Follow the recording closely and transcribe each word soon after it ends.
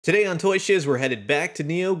Today on Toy Shiz, we're headed back to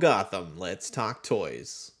Neo Gotham. Let's talk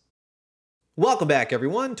toys. Welcome back,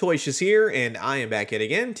 everyone. Toy Shiz here, and I am back yet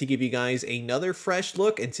again to give you guys another fresh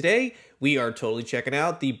look. And today, we are totally checking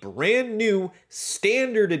out the brand new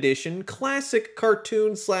Standard Edition classic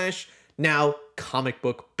cartoon / now comic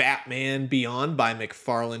book Batman Beyond by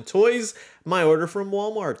McFarlane Toys. My order from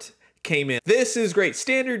Walmart came in. This is great.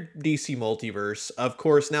 Standard DC Multiverse, of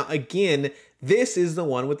course. Now, again, this is the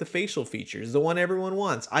one with the facial features, the one everyone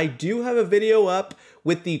wants. I do have a video up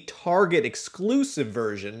with the Target exclusive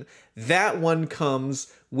version. That one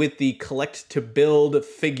comes with the collect to build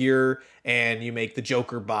figure, and you make the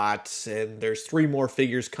Joker bot, and there's 3 more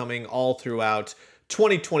figures coming all throughout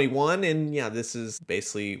 2021. And yeah, this is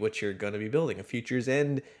basically what you're going to be building, a Futures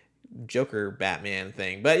End Joker Batman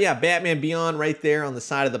thing. But yeah, Batman Beyond right there on the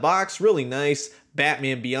side of the box. Really nice.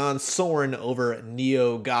 Batman Beyond soaring over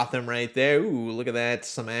Neo Gotham right there. Ooh, look at that.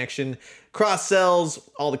 Some action. Cross sells.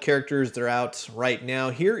 All the characters, they're out right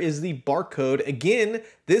now. Here is the barcode. Again,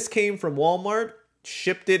 this came from Walmart.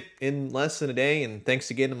 Shipped it in less than a day. And thanks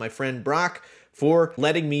again to my friend Brock for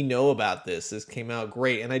letting me know about this. This came out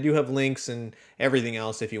great. And I do have links and everything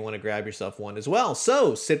else if you want to grab yourself one as well.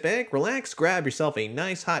 So sit back, relax, grab yourself a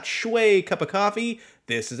nice hot shui cup of coffee.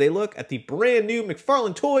 This is a look at the brand new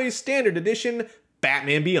McFarlane Toys Standard Edition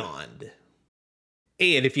Batman Beyond.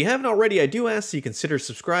 And if you haven't already, I do ask that you consider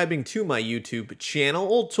subscribing to my YouTube channel.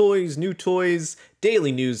 Old toys, new toys,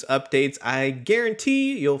 daily news updates. I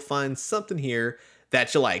guarantee you'll find something here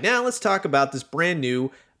that you like. Now let's talk about this brand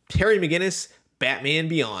new Terry McGinnis Batman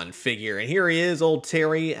Beyond figure. And here he is, old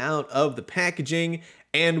Terry, out of the packaging.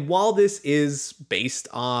 And while this is based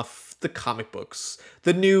off the comic books,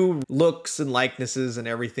 the new looks and likenesses and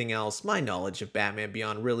everything else, my knowledge of Batman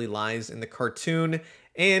Beyond really lies in the cartoon.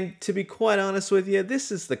 And to be quite honest with you,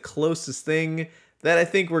 this is the closest thing that I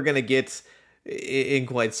think we're going to get in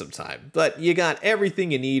quite some time. But you got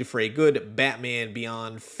everything you need for a good Batman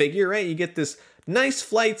Beyond figure, right? You get this nice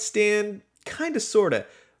flight stand, kind of, sort of.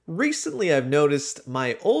 Recently, I've noticed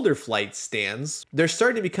my older flight stands, they're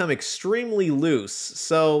starting to become extremely loose,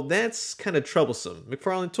 so that's kind of troublesome.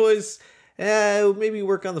 McFarlane Toys, maybe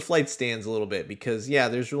work on the flight stands a little bit, because yeah,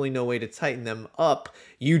 there's really no way to tighten them up.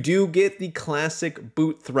 You do get the classic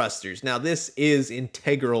boot thrusters. Now, this is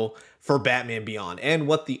integral for Batman Beyond, and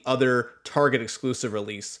what the other Target exclusive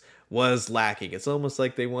release was lacking. It's almost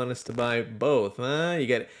like they want us to buy both, huh? You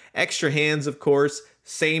get extra hands, of course,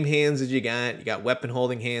 same hands as you got. You got weapon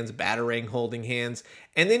holding hands, batarang holding hands,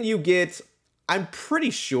 and then you get, I'm pretty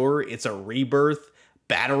sure it's a Rebirth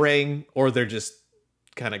batarang, or they're just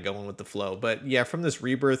kind of going with the flow. But yeah, from this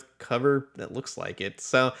Rebirth cover, that looks like it.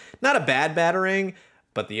 So not a bad batarang,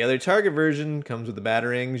 but the other Target version comes with the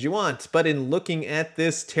batarangs you want. But in looking at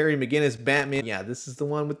this Terry McGinnis Batman, yeah, this is the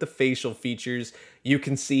one with the facial features. You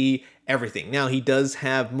can see everything. Now, he does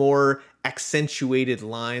have more accentuated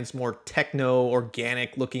lines, more techno,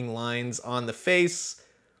 organic looking lines on the face.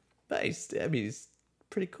 But he's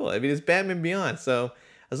pretty cool. I mean, it's Batman Beyond. So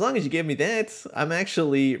as long as you give me that, I'm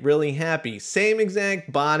actually really happy. Same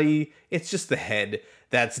exact body. It's just the head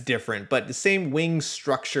that's different, but the same wing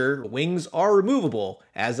structure. Wings are removable,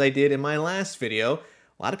 as I did in my last video.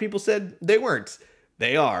 A lot of people said they weren't.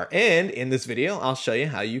 They are, and in this video, I'll show you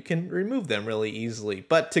how you can remove them really easily.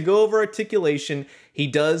 But to go over articulation, he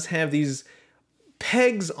does have these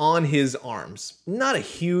pegs on his arms. Not a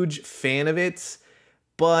huge fan of it,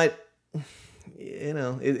 but you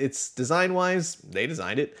know, it's design-wise, they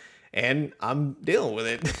designed it, and I'm dealing with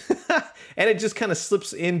it. And it just kind of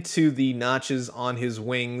slips into the notches on his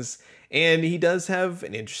wings. And he does have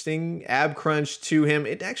an interesting ab crunch to him.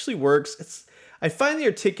 It actually works. I find the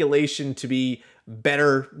articulation to be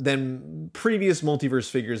better than previous multiverse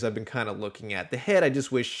figures I've been kind of looking at. The head, I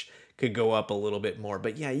just wish could go up a little bit more.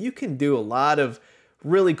 But yeah, you can do a lot of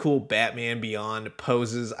really cool Batman Beyond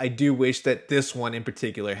poses. I do wish that this one in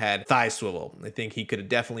particular had thigh swivel. I think he could have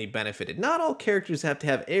definitely benefited. Not all characters have to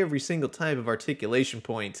have every single type of articulation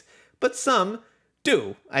point, but some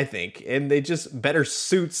do, I think, and they just better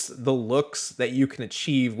suits the looks that you can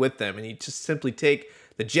achieve with them. And you just simply take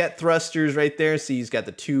the jet thrusters right there. See, he's got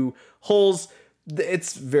the 2 holes.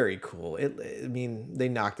 It's very cool. I mean, they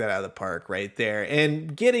knocked that out of the park right there.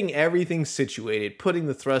 And getting everything situated, putting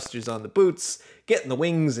the thrusters on the boots, getting the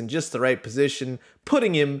wings in just the right position,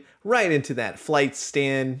 putting him right into that flight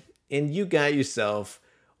stand, and you got yourself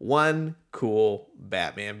one cool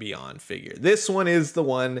Batman Beyond figure. This one is the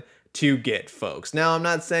one to get, folks. Now, I'm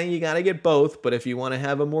not saying you gotta get both, but if you want to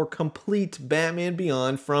have a more complete Batman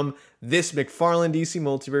Beyond from this McFarlane DC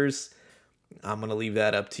Multiverse, I'm going to leave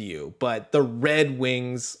that up to you. But the red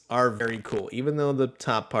wings are very cool, even though the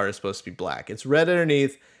top part is supposed to be black. It's red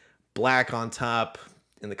underneath. black on top.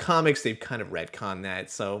 In the comics, they've kind of retconned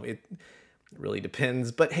that, so it really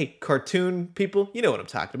depends. But hey, cartoon people, you know what I'm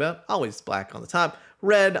talking about. Always black on the top,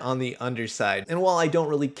 red on the underside. And while I don't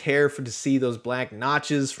really care to see those black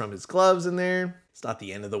notches from his gloves in there, it's not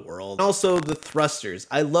the end of the world. Also, the thrusters.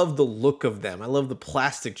 I love the look of them. I love the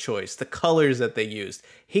plastic choice, the colors that they used.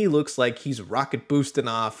 He looks like he's rocket boosting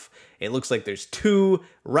off. It looks like there's two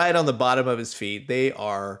right on the bottom of his feet. They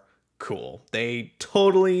are cool. They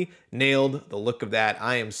totally nailed the look of that.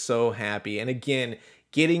 I am so happy. And again,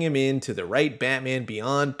 getting him into the right Batman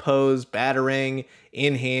Beyond pose, Batarang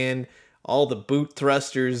in hand, all the boot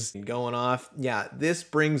thrusters going off. Yeah, this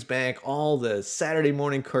brings back all the Saturday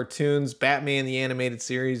morning cartoons, Batman the Animated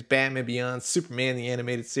Series, Batman Beyond, Superman the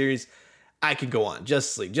Animated Series. I could go on.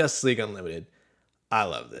 Justice League Unlimited. I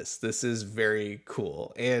love this. This is very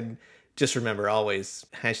cool. And just remember always,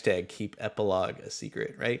 hashtag keep epilogue a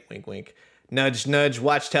secret, right? Wink, wink. Nudge, nudge,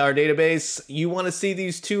 Watchtower Database. You want to see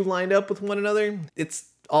these two lined up with one another? It's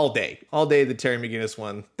all day the Terry McGinnis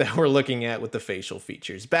one that we're looking at with the facial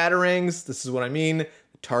features. Batarangs, this is what I mean. The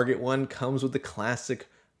Target one comes with the classic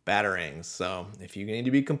Batarangs. So if you need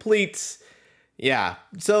to be complete, yeah.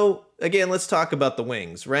 So again, let's talk about the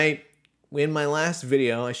wings, right? In my last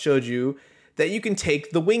video, I showed you that you can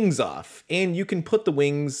take the wings off and you can put the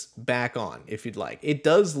wings back on if you'd like. It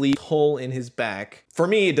does leave a hole in his back. For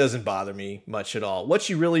me, it doesn't bother me much at all. What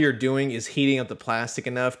you really are doing is heating up the plastic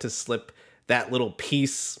enough to slip that little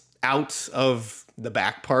piece out of the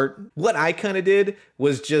back part. What I kind of did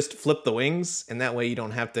was just flip the wings, and that way you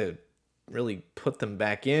don't have to really put them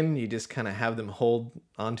back in. You just kind of have them hold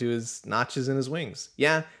onto his notches in his wings.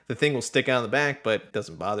 Yeah, the thing will stick out of the back, but it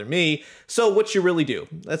doesn't bother me. So what you really do,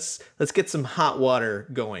 let's get some hot water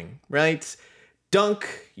going, right? Dunk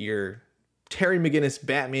your Terry McGinnis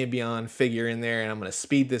Batman Beyond figure in there, and I'm going to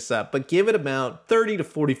speed this up, but give it about 30 to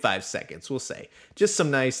 45 seconds, we'll say. Just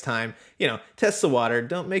some nice time. You know, test the water.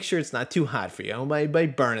 Don't make sure it's not too hot for you by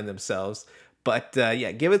burning themselves. But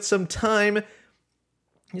yeah, give it some time.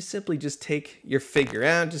 You simply just take your figure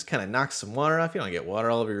out, just kind of knock some water off. You don't get water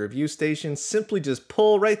all over your review station. Simply just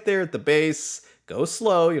pull right there at the base. Go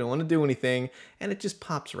slow, you don't want to do anything, and it just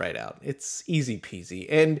pops right out. It's easy peasy.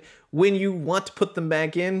 And when you want to put them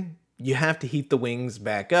back in, you have to heat the wings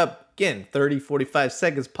back up. Again, 30, 45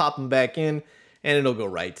 seconds, pop them back in, and it'll go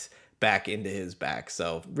right back into his back.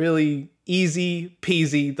 So really easy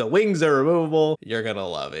peasy. The wings are removable. You're gonna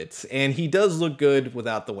love it. And he does look good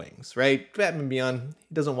without the wings, right? Batman Beyond,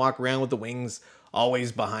 he doesn't walk around with the wings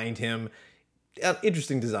always behind him.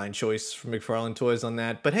 Interesting design choice from McFarlane Toys on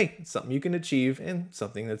that, but hey, it's something you can achieve and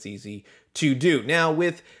something that's easy to do. Now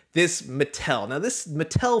with this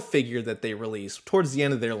Mattel figure that they released towards the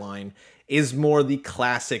end of their line is more the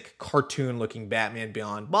classic cartoon looking Batman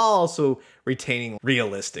Beyond, while also retaining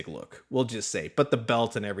realistic look, we'll just say. But the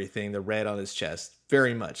belt and everything, the red on his chest,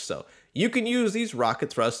 very much so. You can use these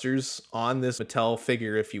rocket thrusters on this Mattel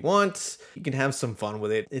figure if you want. You can have some fun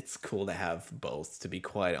with it. It's cool to have both, to be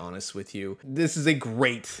quite honest with you. This is a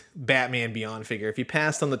great Batman Beyond figure. If you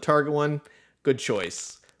passed on the Target one, good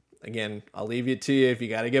choice. Again, I'll leave it to you if you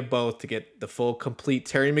got to get both to get the full complete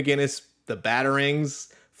Terry McGinnis. The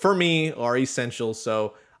Batarangs, for me, are essential,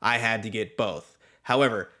 so I had to get both.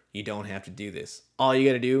 However, you don't have to do this. All you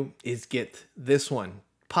got to do is get this one.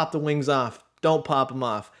 Pop the wings off. Don't pop them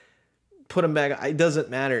off. Put him back. It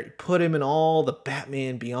doesn't matter. Put him in all the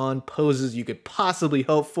Batman Beyond poses you could possibly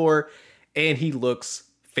hope for, and he looks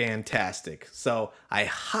fantastic. So I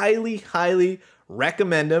highly, highly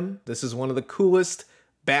recommend him. This is one of the coolest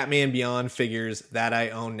Batman Beyond figures that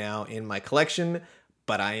I own now in my collection,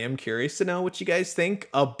 but I am curious to know what you guys think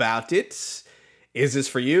about it. Is this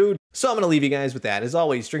for you? So I'm going to leave you guys with that. As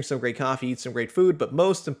always, drink some great coffee, eat some great food, but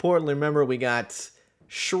most importantly, remember we got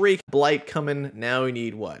Shriek Blight coming. Now we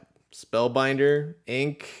need what? Spellbinder,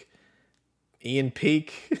 Ink, Ian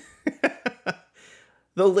Peak.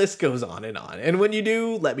 The list goes on. And when you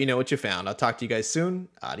do, let me know what you found. I'll talk to you guys soon.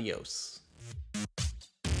 Adios.